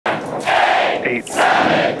8,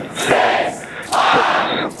 7, 6,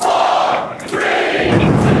 5, 4, 3,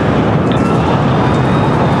 2.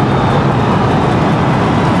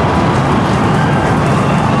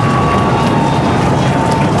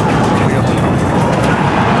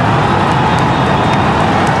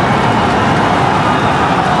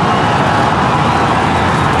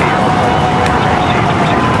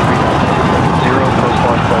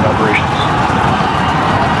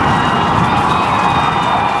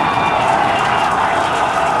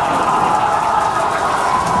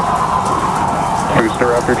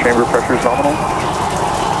 After chamber pressure is nominal.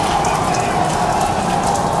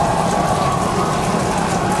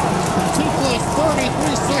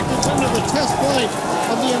 T+33 seconds into the test flight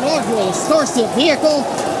of the inaugural Starship vehicle.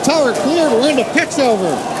 Tower cleared, we're into pitch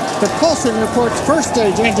over. Propulsion reports first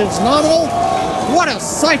stage engines nominal. What a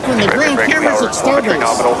sight from the ground cameras at Starbase.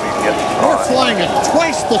 We're flying at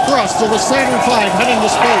twice the thrust of the Saturn V heading to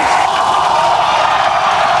space.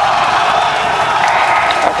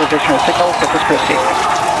 Acquisition of signal, surface proceed.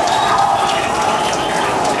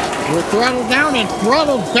 We're throttled down and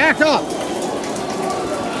throttled back up.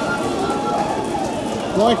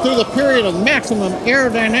 Going through the period of maximum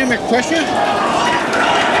aerodynamic pressure.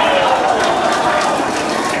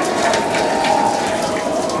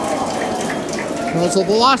 As the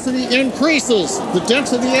velocity increases, the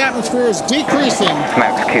density of the atmosphere is decreasing.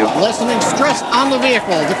 Max Q. Lessening stress on the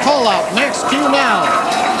vehicle. The call out, max Q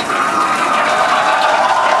now.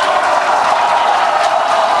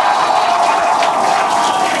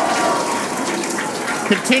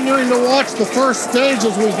 Continuing to watch the first stage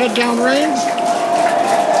as we head downrange.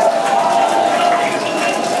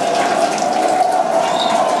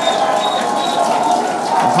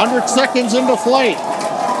 A 100 seconds into flight.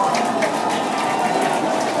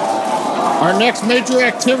 Our next major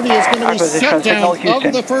activity is going to be shutdown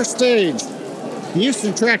of the first stage. The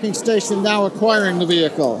Houston tracking station now acquiring the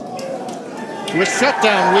vehicle. With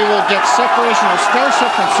shutdown, we will get separation of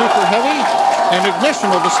Starship from Super Heavy and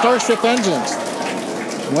ignition of the Starship engines.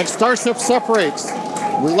 When Starship separates,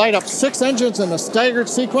 we light up 6 engines in a staggered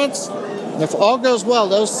sequence. And if all goes well,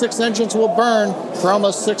 those 6 engines will burn for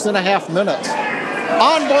almost 6.5 minutes.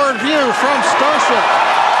 Onboard view from Starship.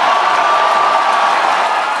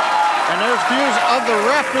 And there's views of the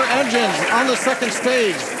Raptor engines on the second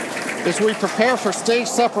stage as we prepare for stage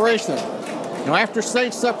separation. Now after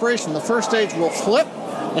stage separation, the first stage will flip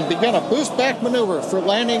and begin a boost back maneuver for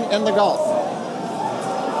landing in the Gulf.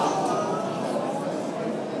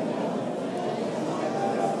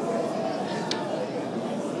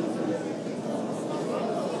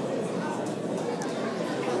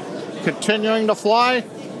 Continuing to fly,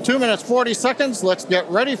 2 minutes 40 seconds. Let's get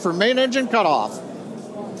ready for main engine cutoff.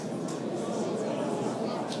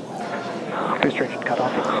 Booster engine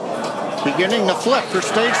cutoff. Beginning to flip for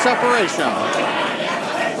stage separation.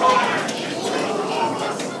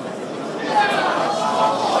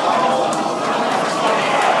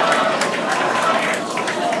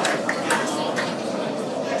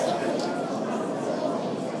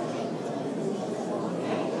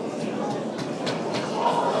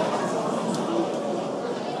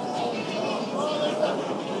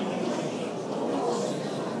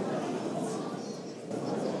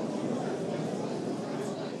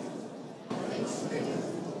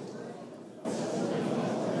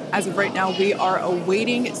 As of right now, we are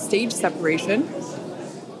awaiting stage separation,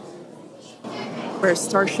 where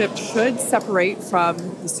Starship should separate from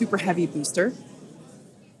the Super Heavy booster.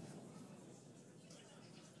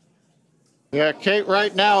 Yeah, Kate,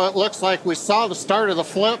 right now it looks like we saw the start of the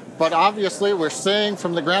flip, but obviously we're seeing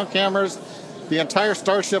from the ground cameras the entire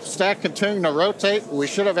Starship stack continuing to rotate. We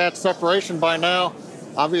should have had separation by now.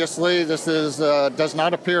 Obviously, this is does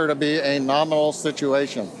not appear to be a nominal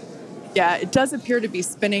situation. Yeah, it does appear to be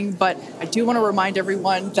spinning, but I do want to remind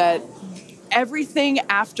everyone that everything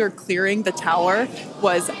after clearing the tower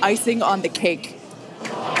was icing on the cake.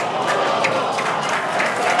 And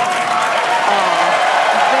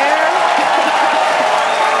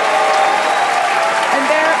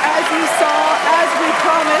there, as you saw, as we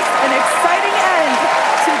promised, an exciting end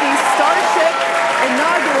to the Starship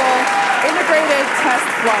inaugural integrated test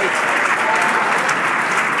flight.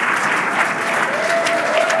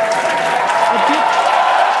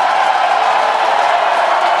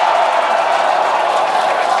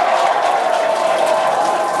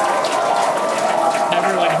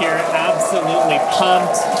 Absolutely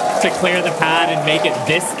pumped to clear the pad and make it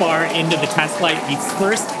this far into the test flight, the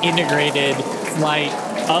first integrated flight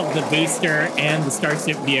of the booster and the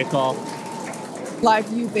Starship vehicle. Live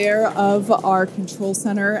view there of our control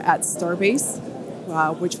center at Starbase,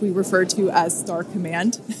 which we refer to as Star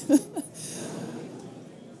Command.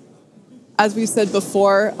 As we said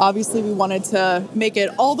before, obviously we wanted to make it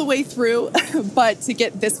all the way through, but to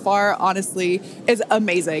get this far, honestly, is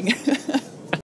amazing.